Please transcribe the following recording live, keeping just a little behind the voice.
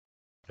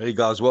Hey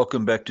guys,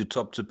 welcome back to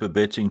Top Tipper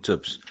Betting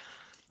Tips.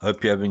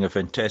 Hope you're having a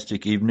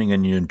fantastic evening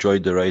and you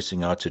enjoyed the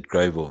racing out at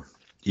Greyville,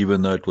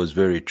 even though it was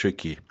very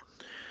tricky.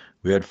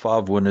 We had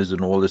 5 winners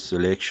in all the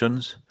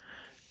selections,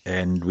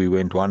 and we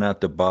went one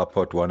out the bar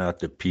pot, one out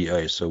the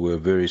PA, so we were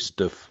very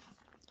stiff.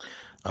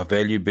 Our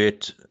value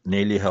bet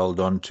nearly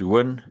held on to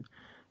win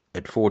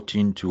at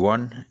 14 to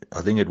 1.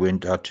 I think it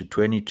went out to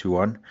 20 to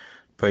 1.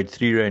 Paid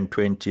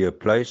 £3.20 a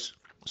place,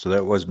 so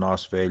that was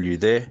nice value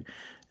there,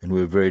 and we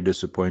were very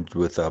disappointed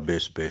with our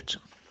best bet.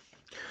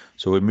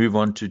 So we move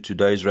on to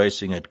today's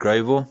racing at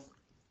Greyville,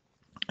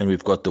 and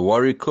we've got the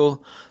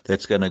Warrigal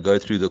that's going to go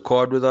through the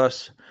card with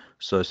us.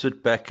 So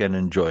sit back and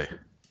enjoy.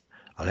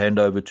 I'll hand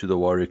over to the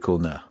Warrigal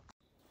now.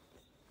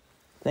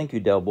 Thank you,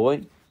 Del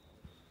Boy.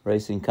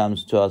 Racing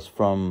comes to us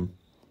from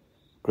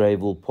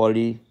Greyville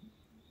Poly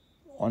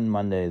on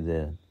Monday,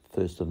 the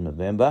 1st of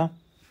November.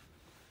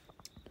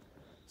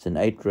 It's an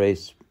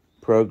 8-race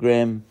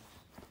program.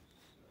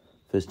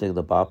 First leg of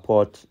the bar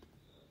pot.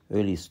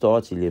 Early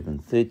start,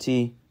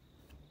 11:30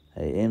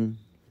 a.m.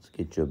 Let's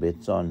get your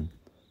bets on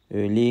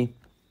early.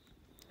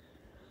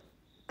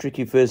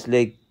 Tricky first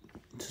leg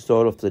to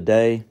start off the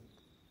day.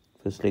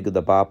 First leg of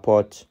the bar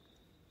pot.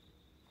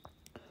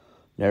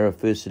 Narrow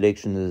first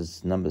selection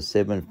is number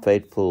 7,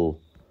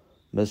 Faithful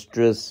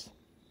Mistress.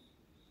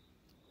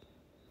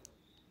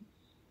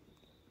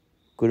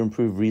 Could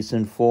improve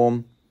recent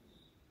form.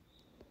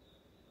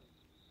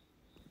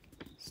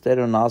 Stayed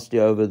on nicely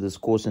over this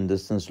course and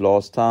distance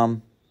last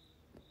time.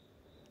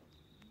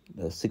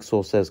 The 6th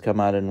horse has come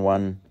out and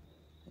won,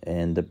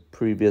 and the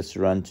previous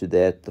run to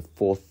that, the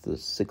 4th, the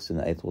 6th, and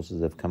the 8th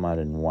horses have come out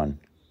and won.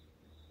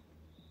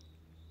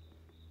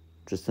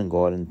 Tristan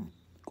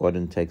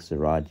Gordon takes the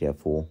ride here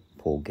for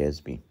Paul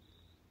Gasby.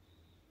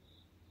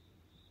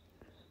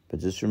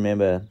 But just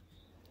remember,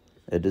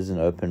 it is an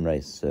open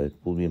race, so it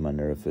will be my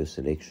narrow first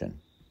selection,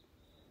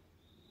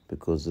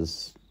 because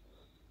this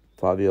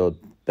 5-year-old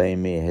bay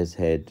mare has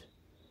had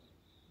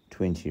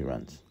 20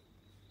 runs.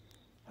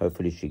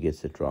 Hopefully she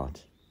gets it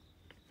right.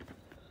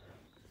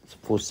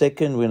 For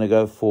second, we're going to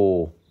go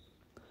for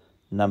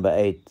number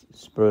 8,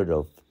 Spirit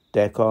of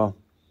Dakar.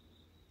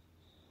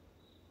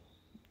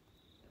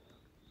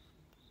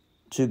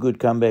 2 good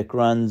comeback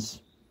runs.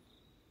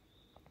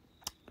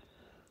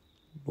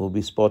 Will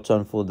be spot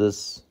on for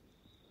this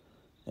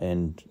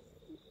and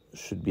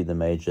should be the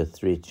major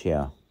threat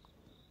here.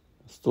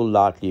 Still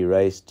lightly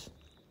raced.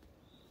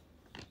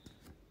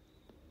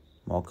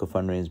 Marco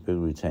van Rensburg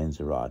retains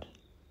the ride.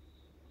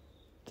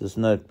 Just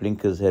note,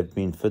 blinkers have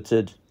been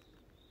fitted,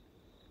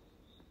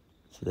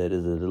 so that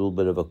is a little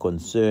bit of a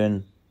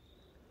concern.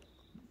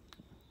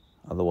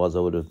 Otherwise, I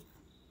would have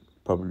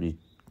probably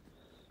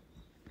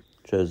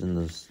chosen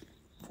this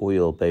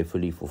 4-year-old Bay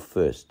Filly for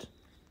first,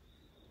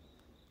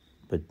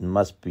 but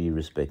must be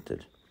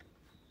respected.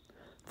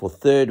 For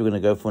third, we're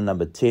going to go for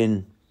number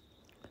 10,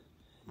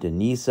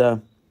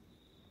 Denisa.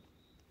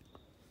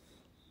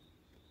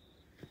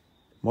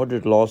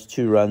 Moderate last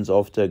 2 runs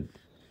after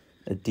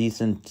a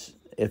decent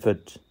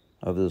effort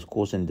over this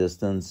course and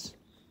distance.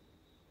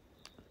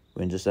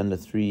 Went just under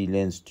 3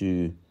 lengths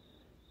to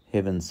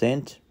Heaven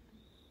Sent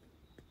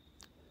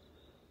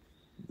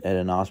at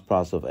a nice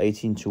price of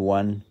 18 to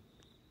 1.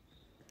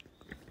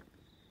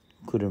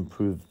 Could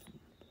improve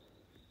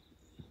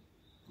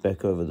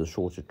back over the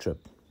shorter trip.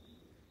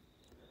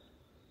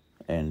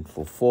 And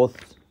for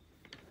fourth,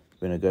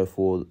 we're going to go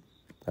for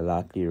a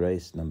lightly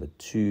race, number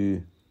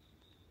 2,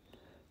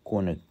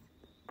 Corner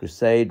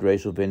Crusade.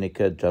 Rachel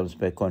Venica jumps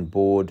back on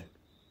board.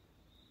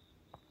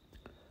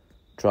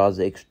 Tries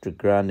the extra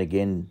ground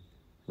again,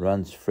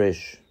 runs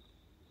fresh,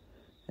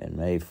 and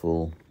may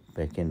full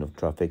back end of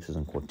trifexas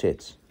and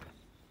quartets.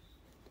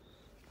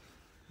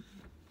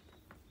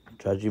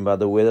 Judging by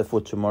the weather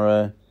for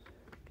tomorrow,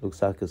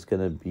 looks like it's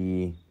going to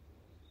be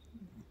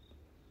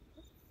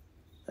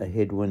a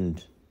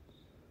headwind,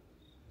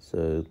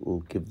 so we'll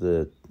give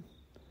the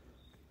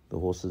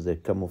horses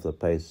that come off the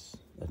pace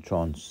a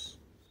chance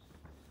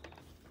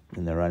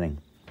in the running.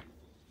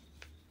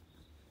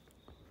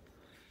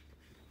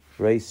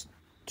 Race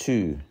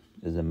 2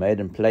 is a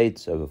maiden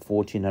plate over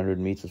 1,400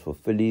 meters for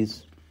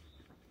fillies.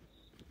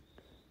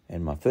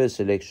 And my first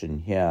selection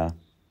here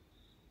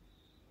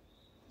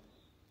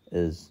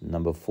is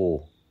number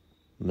 4,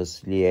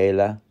 Miss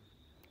Liela.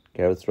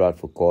 Gareth ride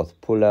for Garth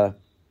Puller.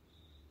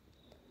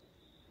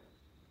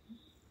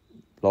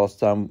 Last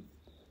time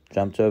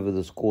jumped over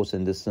this course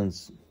and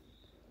distance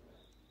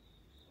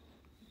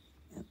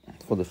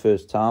for the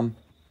first time.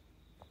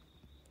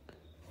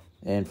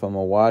 And from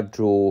a wide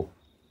draw,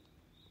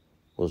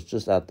 was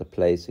just out the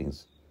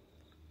placings.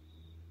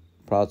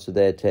 Prior to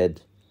that, had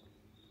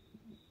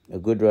a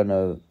good run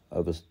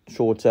over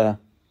shorter.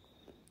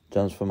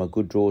 Jumps from a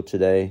good draw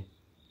today.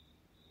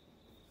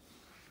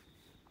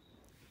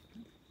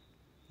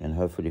 And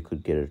hopefully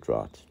could get it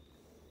right.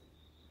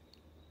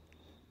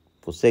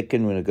 For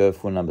second, we're going to go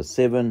for number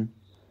 7,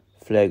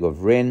 Flag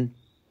of Wren.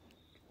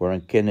 Warren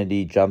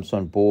Kennedy jumps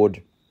on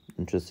board.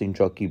 Interesting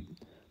jockey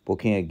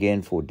booking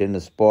again for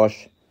Dennis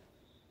Bosch.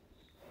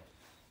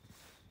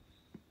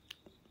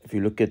 If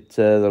you look at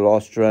the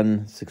last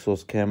run, 6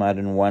 horse came out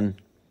and won.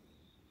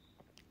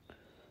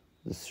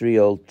 The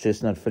 3-year-old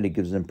Chestnut filly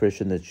gives the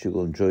impression that she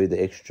will enjoy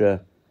the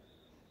extra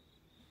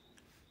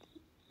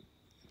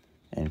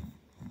and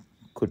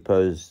could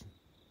pose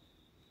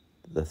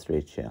the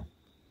threat here.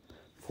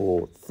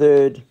 For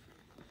third,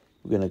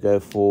 we're going to go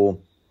for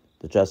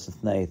the Justin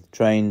Snaith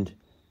trained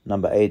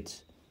number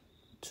 8,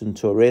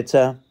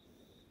 Tintoretta.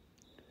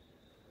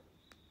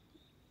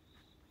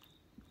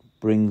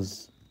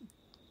 Brings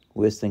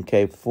Western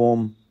Cape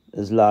form,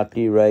 is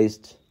lightly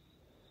raced.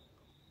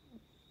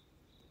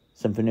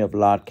 Symphony of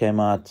Light came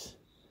out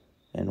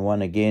and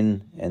won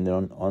again, and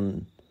then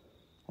on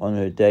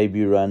her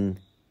debut run,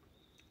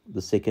 the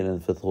 2nd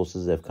and 5th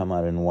horses have come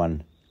out and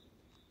won.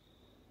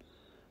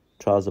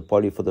 Tries a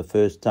poly for the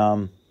first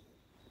time,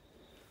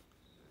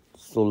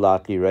 still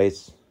lightly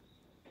raced,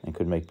 and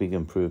could make big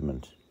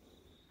improvement.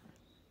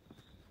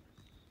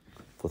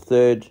 For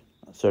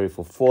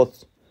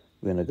fourth,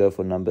 we're going to go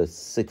for number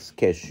 6,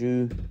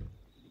 Cashew.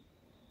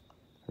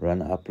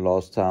 Run up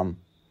last time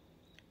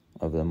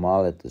over the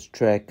mile at this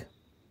track.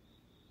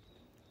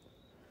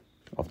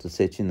 After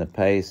setting the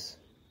pace,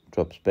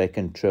 drops back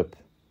and trip,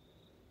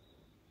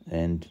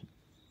 and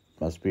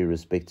must be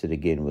respected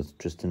again with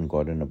Tristan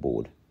Godden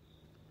aboard.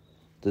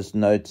 This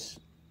notes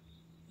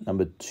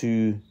number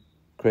 2,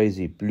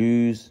 Crazy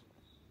Blues,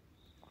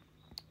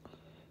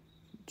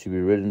 to be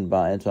ridden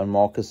by Anton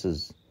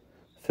Marcus's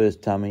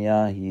first time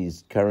here.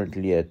 He's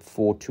currently at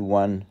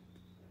 4-1,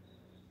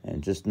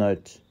 and just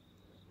note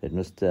that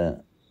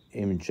Mr.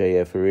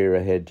 MJ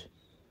Ferreira had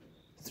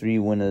 3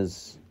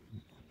 winners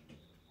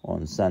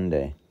on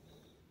Sunday.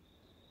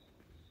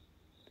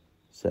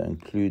 So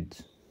include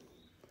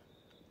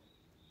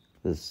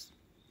this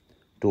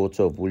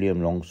daughter of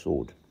William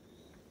Longsword.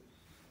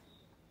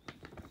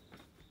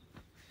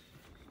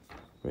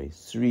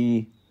 Race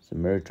 3 is a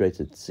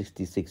merit-rated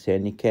 66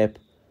 handicap,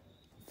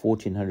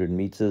 1400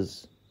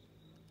 meters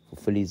for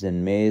fillies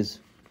and mares.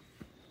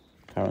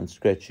 Current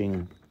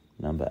scratching,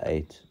 number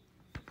 8.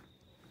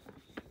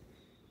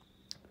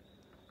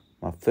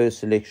 My first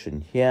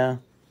selection here,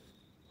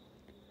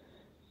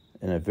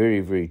 in a very,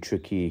 very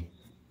tricky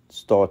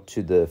start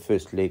to the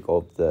first leg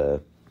of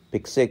the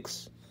Pick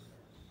 6,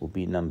 will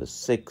be number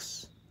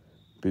 6,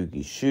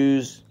 Boogie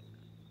Shoes.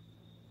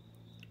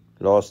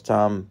 Last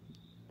time,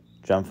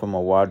 Jump from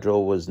a Wide Draw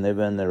was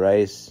never in the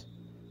race,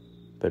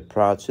 but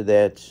prior to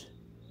that,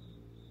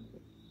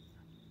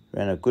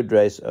 ran a good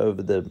race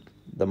over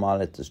the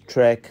mile at this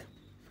track.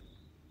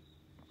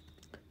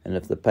 And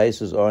if the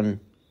pace is on,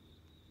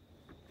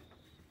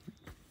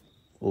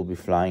 we'll be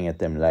flying at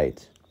them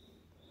late.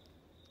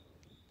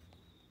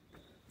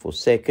 For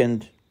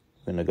second,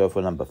 we're going to go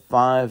for number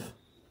 5,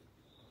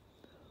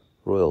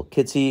 Royal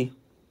Kitty.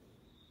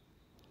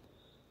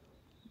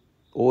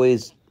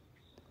 Always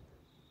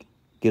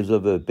gives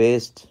over her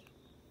best.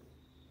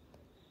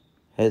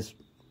 Has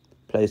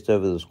placed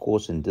over this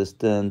course in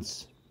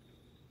distance.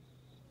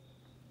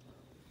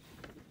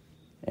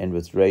 And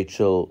with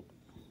Rachel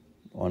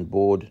on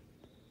board,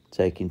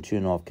 taking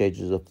 2.5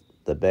 kgs off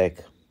the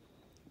back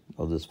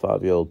of this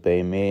 5-year-old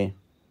bay mare,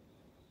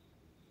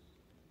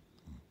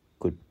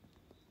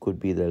 could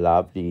be the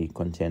lively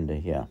contender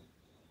here.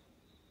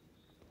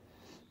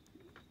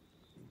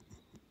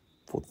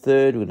 For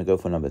third, we're going to go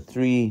for number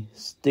 3,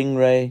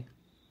 Stingray.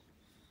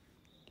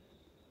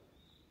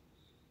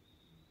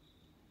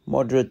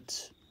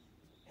 Moderate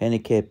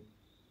handicap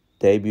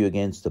debut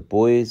against the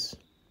boys.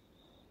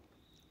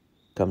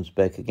 Comes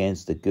back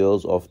against the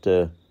girls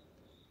after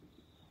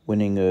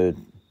winning her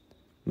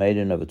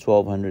maiden over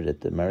 1200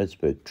 at the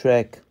Maritzburg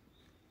track.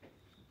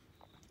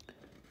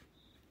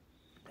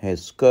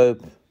 Has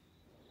scope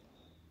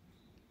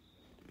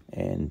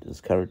and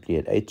is currently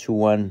at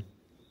 8-1.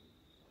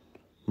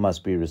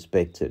 Must be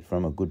respected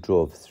from a good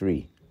draw of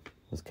 3,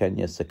 with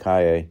Kenya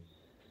Sakaye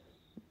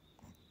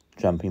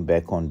jumping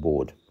back on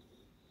board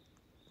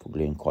for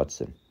Glenn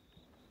Kotson.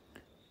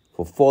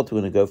 For fourth, we're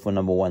going to go for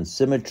number 1,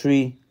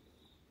 Symmetry.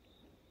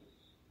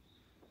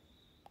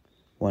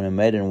 Won a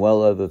maiden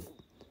well over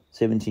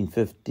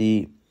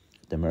 1750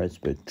 at the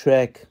Maritzburg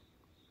track.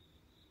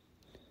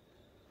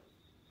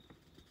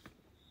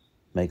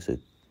 Makes a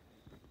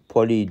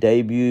poly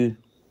debut.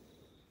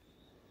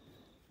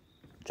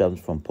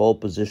 Jumps from pole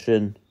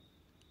position.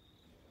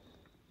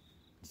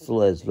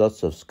 Still has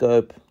lots of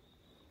scope.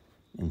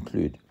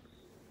 Include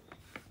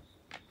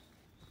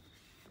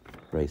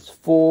race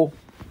 4.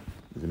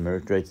 Is a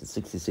merit rated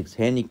 66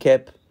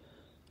 handicap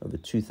over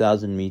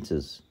 2,000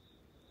 meters.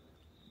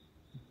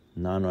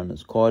 9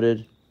 runners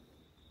carded.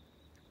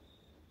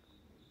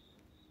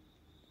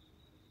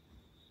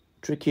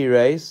 Tricky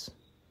race.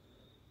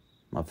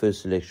 My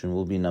first selection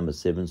will be number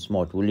 7,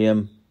 Smart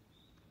William.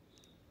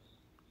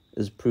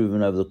 Is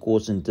proven over the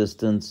course and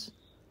distance.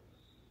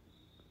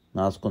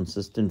 Nice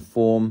consistent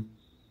form.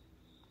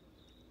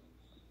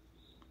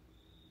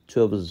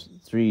 2 of his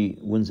 3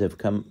 wins have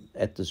come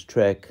at this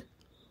track.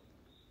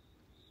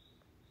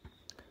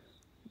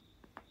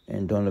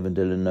 And Donovan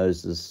Dillon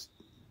knows this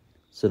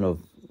son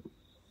of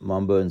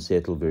Mambo and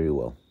Seattle very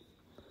well.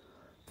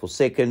 For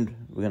second,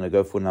 we're going to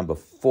go for number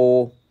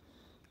 4,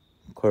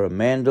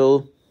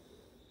 Coromandel.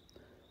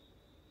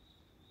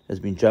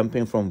 Has been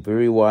jumping from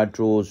very wide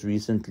draws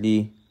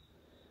recently,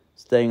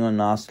 staying on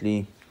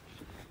nicely.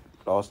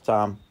 Last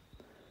time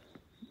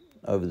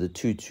over the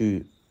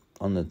 2-2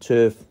 on the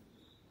turf.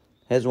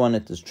 Has won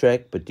at this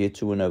track, but yet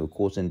to win over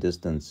course and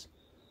distance.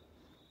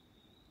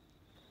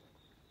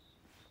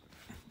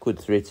 Could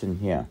threaten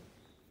here.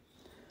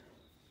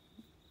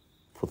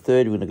 For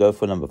third, we're going to go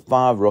for number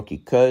 5, Rocky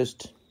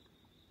Coast.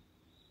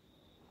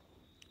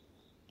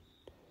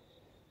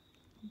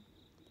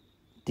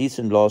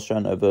 Decent last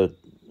run over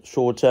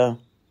shorter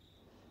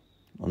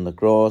on the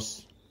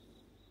grass.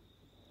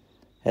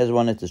 Has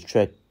won at this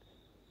track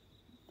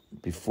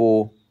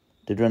before.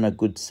 Did run a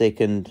good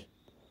second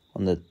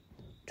on the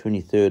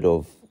 23rd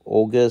of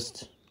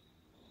August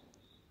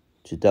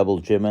to double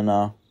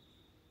Gemini.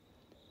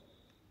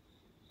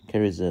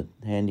 Carries a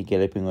handy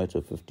galloping weight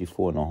of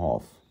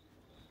 54.5.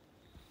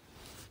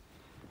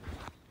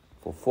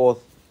 For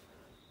fourth,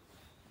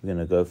 we're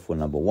going to go for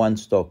number 1,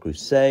 Star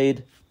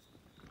Crusade.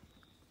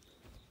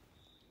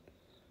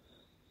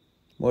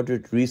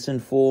 Moderate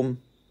recent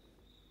form.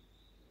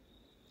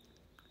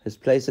 Has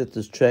placed at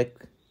this track,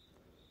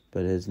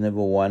 but has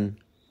never won.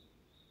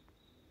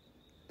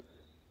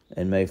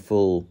 And may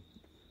full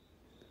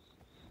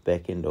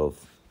back end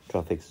of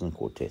trifectas and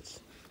quartets.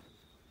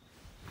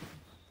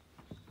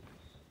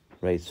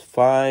 Race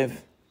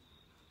 5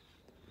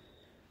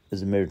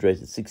 is a merit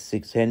race at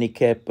 66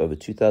 handicap, over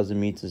 2,000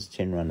 meters,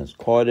 10 runners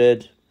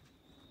carded.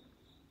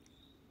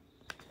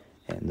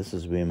 And this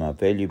is where my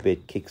value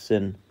bet kicks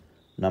in.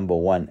 Number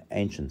 1,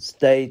 Ancient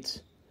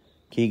State.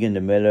 Keegan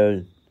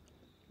DeMello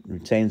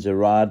retains a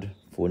ride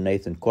for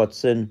Nathan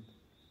Kotson.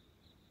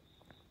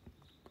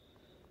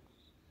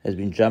 Has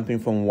been jumping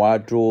from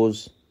wide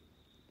draws.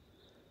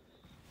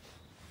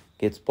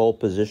 Gets pole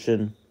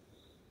position.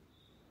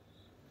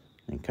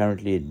 And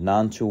currently at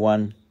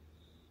 9-1.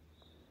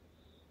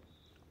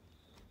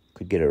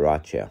 Could get it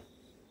right here.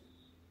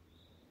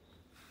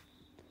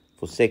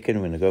 For second,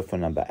 we're going to go for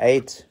number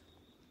 8,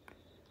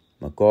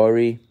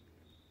 Magari.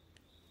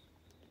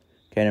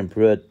 Cannon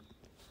Pruitt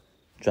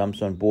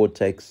jumps on board,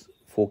 takes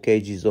 4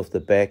 kgs off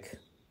the back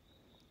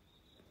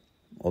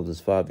of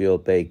this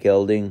 5-year-old bay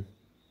gelding.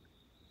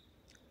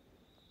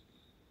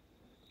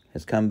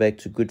 Has come back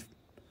to good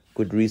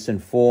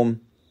recent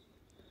form.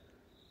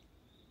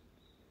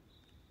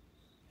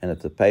 And if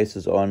the pace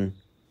is on,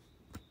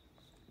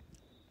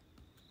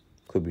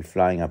 could be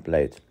flying up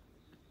late.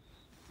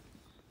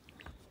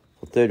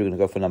 For third, we're going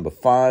to go for number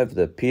 5,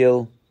 The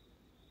Appeal.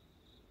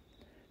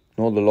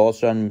 Ignore the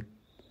last run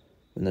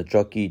when the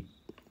jockey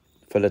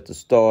fell at the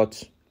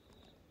start.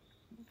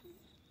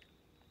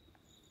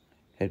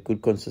 Had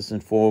good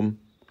consistent form.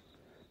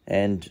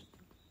 And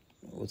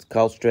with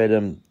Carl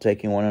Stradham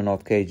taking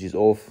 1.5 kgs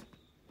off,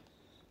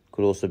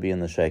 could also be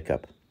in the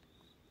shake-up.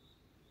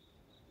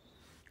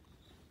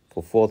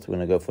 For fourth, we're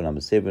going to go for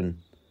number 7,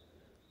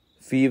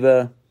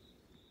 Fever.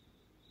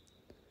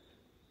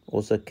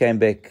 Also came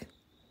back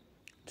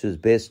to his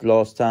best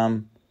last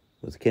time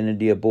with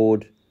Kennedy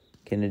aboard.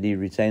 Kennedy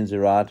retains the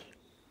ride.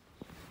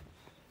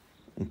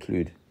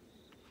 Include.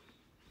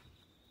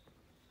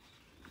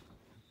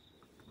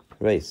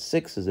 Race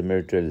 6 is a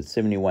merit rated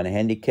 71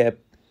 handicap,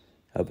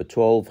 over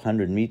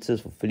 1,200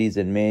 meters for fillies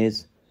and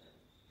mares.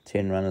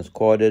 10 runners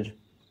carded.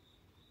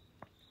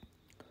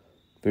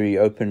 Very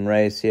open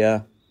race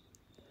here.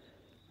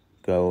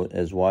 Go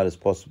as wide as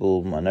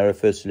possible. My narrow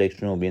first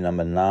selection will be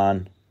number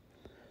 9,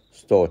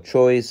 Star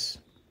Choice.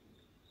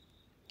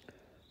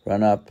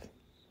 Run up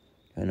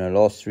in her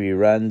last 3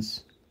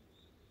 runs.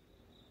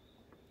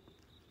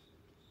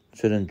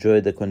 Should enjoy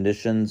the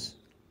conditions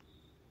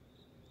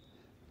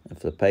if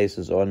the pace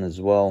is on as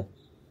well.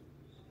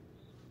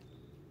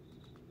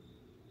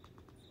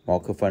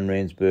 Marco van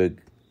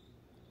Rensburg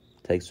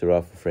takes her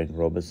off for Frank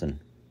Robertson,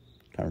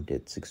 currently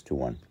at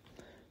 6-1.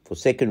 For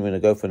second, we're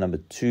going to go for number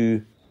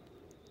 2,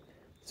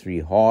 3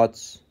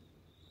 Hearts.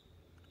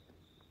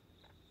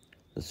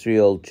 The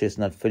 3-year-old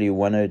chestnut filly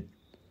won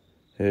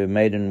her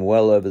maiden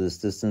well over this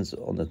distance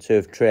on the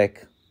turf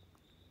track.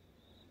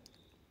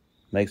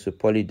 Makes her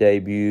poly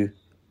debut.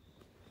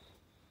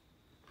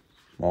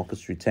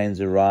 Marcus retains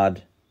a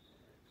ride.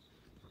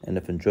 And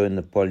if enjoying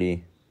the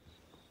poly,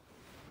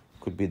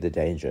 could be the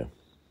danger.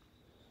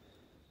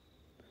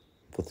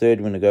 For third,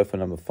 we're going to go for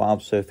number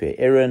 5, Sophia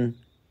Erin.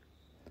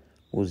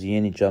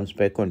 Uzieni jumps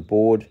back on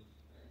board.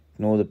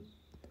 Ignore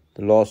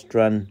the last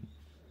run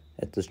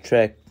at this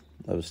track.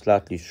 That was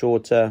slightly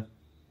shorter.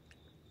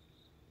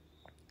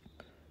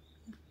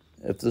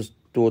 If this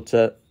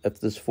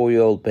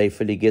 4-year-old bay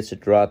filly gets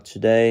it right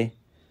today,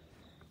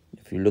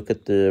 if you look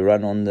at the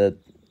run on the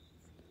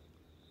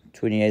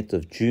 28th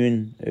of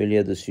June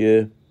earlier this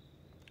year,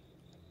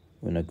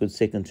 when a good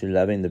second to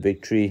Loving the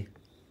Victory,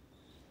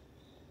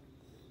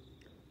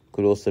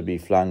 could also be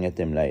flying at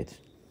them late.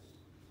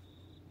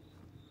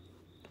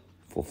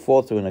 For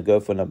fourth, we're going to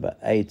go for number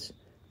 8,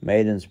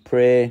 Maiden's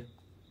Prayer.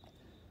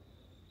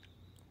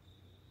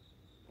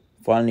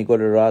 Finally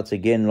got it right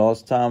again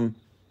last time.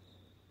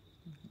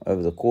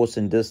 over the course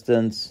and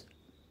distance.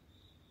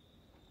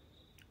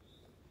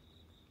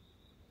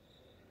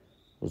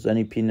 Was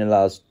only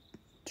penalised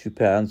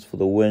 £2 for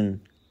the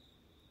win.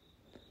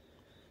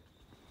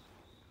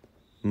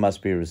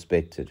 Must be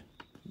respected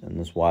in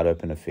this wide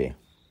open affair.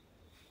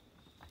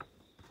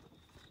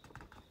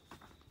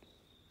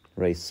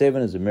 Race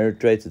 7 is a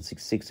merit-rated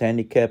 66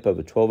 handicap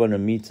over 1200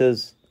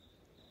 meters.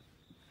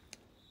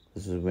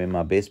 This is where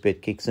my best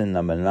bet kicks in.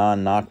 Number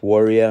 9, Night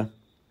Warrior.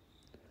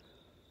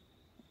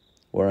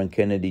 Warren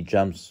Kennedy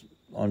jumps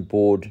on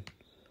board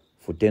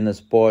for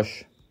Dennis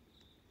Bosch.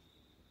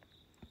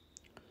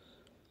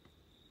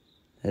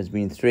 Has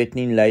been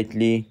threatening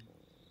lately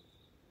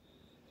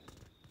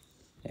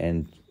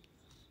and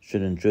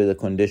should enjoy the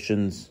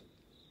conditions.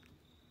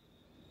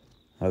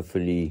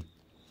 Hopefully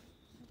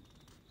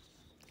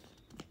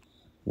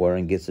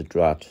Warren gets it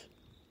right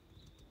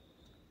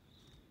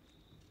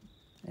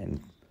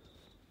and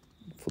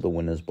for the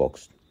winner's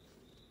box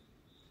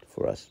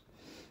for us.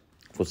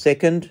 For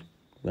second,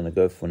 we're going to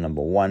go for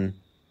number 1,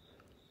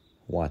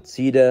 White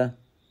Cedar.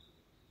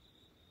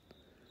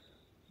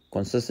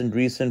 Consistent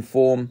recent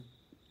form,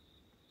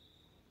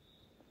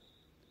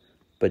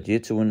 but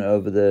yet to win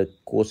over the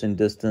course and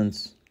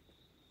distance.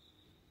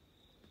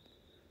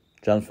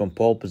 Jumps from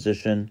pole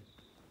position.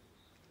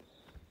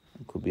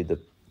 Could be the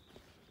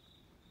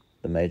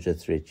major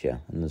threat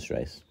here in this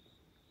race.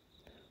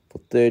 For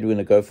third, we're going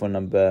to go for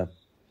number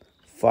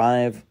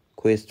 5,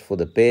 Quest for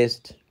the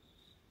Best.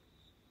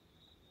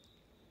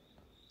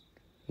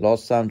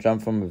 Last time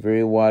jumped from a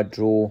very wide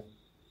draw.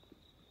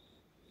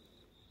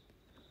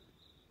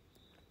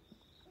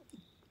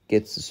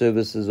 Gets the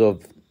services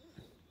of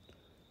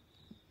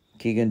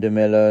Keegan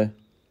DeMello.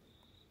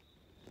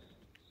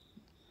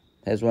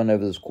 Has won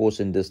over this course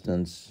and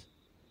distance.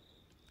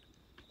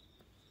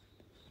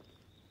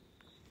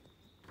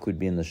 Could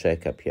be in the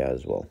shake-up here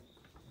as well.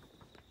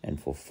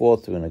 And for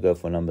fourth, we're going to go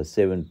for number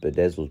 7,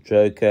 Bedazzled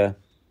Joker.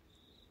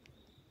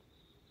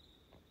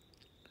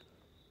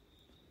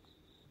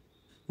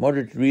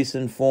 Moderate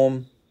recent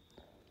form,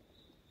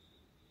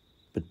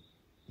 but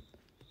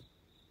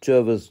 2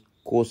 of his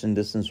course and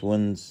distance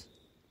wins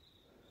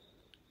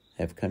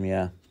have come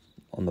here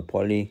on the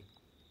poly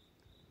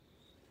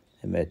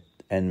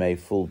and made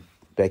full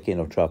back end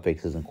of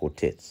trifexas and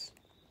quartets.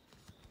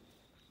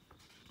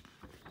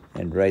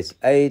 And race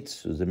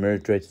 8 was a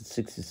merit-rated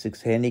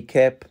 66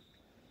 handicap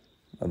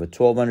over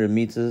 1200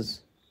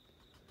 meters.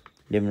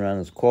 11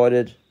 runners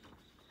quoted.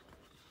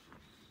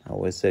 I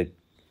always say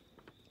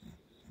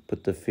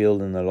put the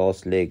field in the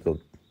last leg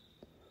of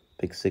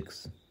pick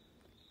 6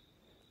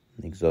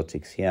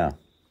 exotics here.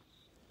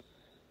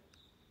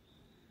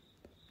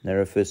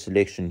 Narrow first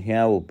selection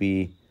here will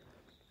be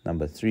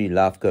number 3,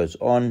 Life Goes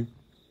On.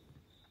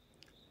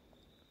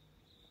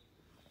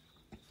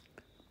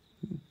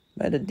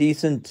 Had a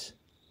decent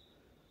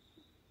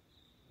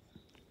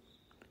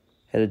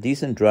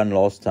run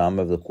last time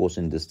over the course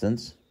and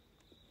distance.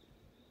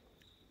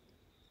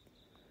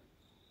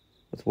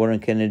 With Warren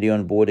Kennedy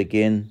on board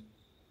again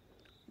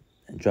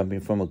and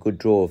jumping from a good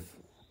draw of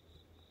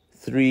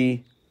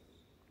 3.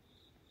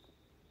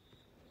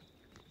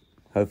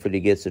 Hopefully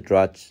gets it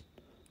right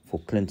for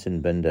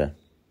Clinton Binder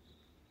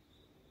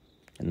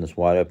in this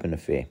wide open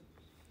affair.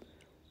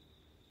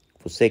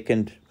 For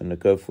second, I'm going to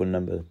go for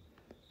number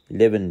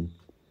 11,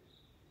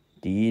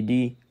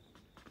 DED.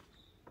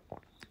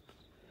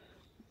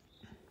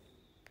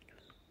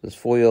 This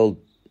 4-year-old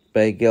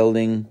bay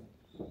gelding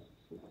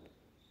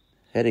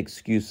had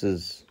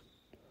excuses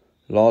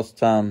last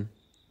time,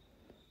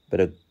 but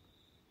a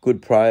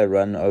good prior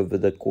run over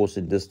the course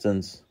and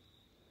distance.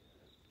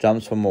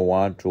 Jumps from a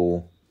wide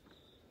draw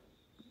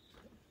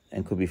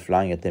and could be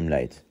flying at them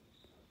late.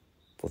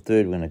 For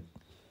third, we're going to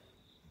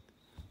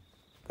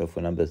go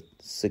for number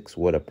 6,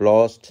 What a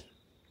Blast.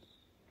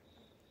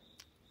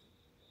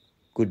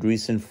 Good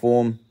recent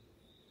form.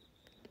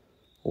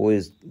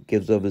 Always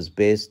gives of his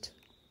best.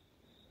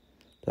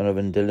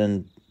 Donovan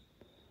Dillon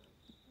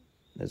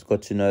has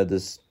got to know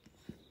this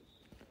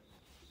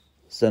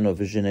son of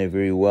Visionary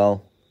very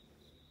well.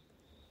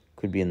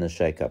 Could be in the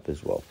shake-up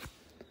as well.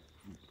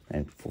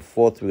 And for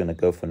fourth, we're going to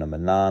go for number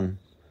 9,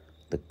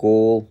 The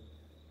Gaul.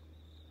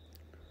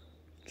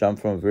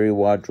 Jumped from a very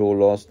wide draw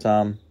last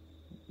time.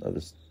 I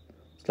was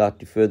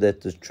slightly further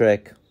at this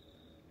track.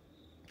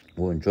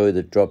 We'll enjoy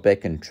the drop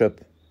back and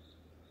trip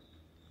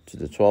to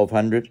the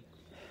 1200.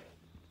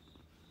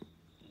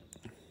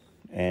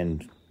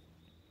 And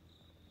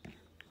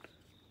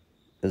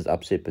there's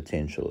upset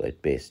potential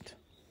at best.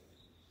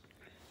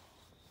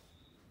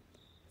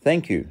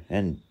 Thank you,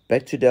 and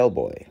back to Del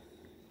Boy.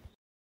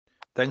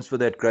 Thanks for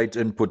that great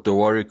input, the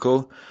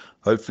Oracle.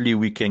 Hopefully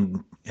we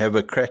can have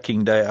a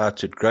cracking day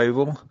out at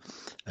Greyville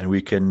and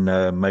we can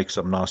make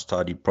some nice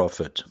tidy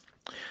profit.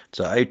 It's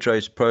an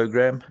 8-race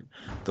program.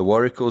 The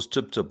Oracle's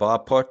tipped a buy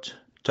pot,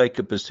 take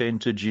a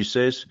percentage, he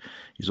says.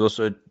 He's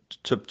also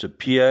tipped a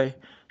PA,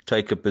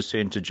 take a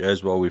percentage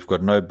as well. We've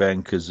got no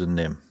bankers in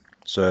them.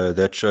 So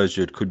that shows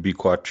you it could be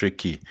quite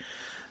tricky.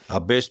 Our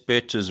best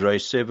bet is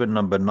race 7,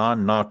 number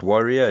 9, Night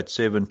Warrior at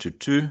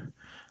 7-2.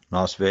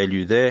 Nice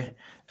value there.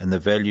 And the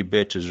value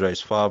bet is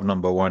race 5,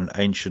 number 1,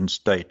 Ancient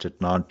State at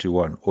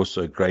 9-1.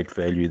 Also great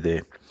value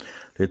there.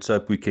 Let's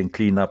hope we can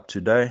clean up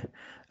today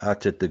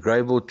out at the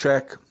Greyville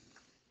track.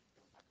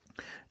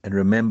 And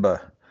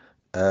remember,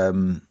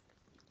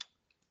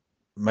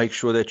 make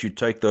sure that you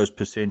take those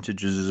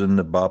percentages in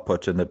the bar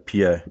pot and the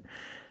PA.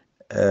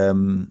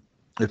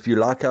 If you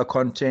like our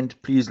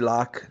content, please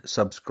like,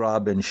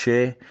 subscribe, and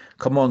share.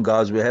 Come on,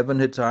 guys, we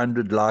haven't hit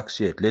 100 likes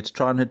yet. Let's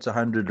try and hit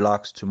 100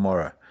 likes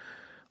tomorrow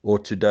or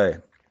today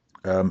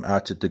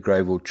out at the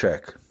Greyville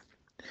track.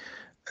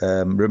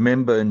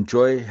 Remember,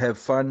 enjoy, have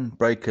fun,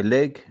 break a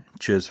leg.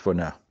 Cheers for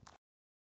now.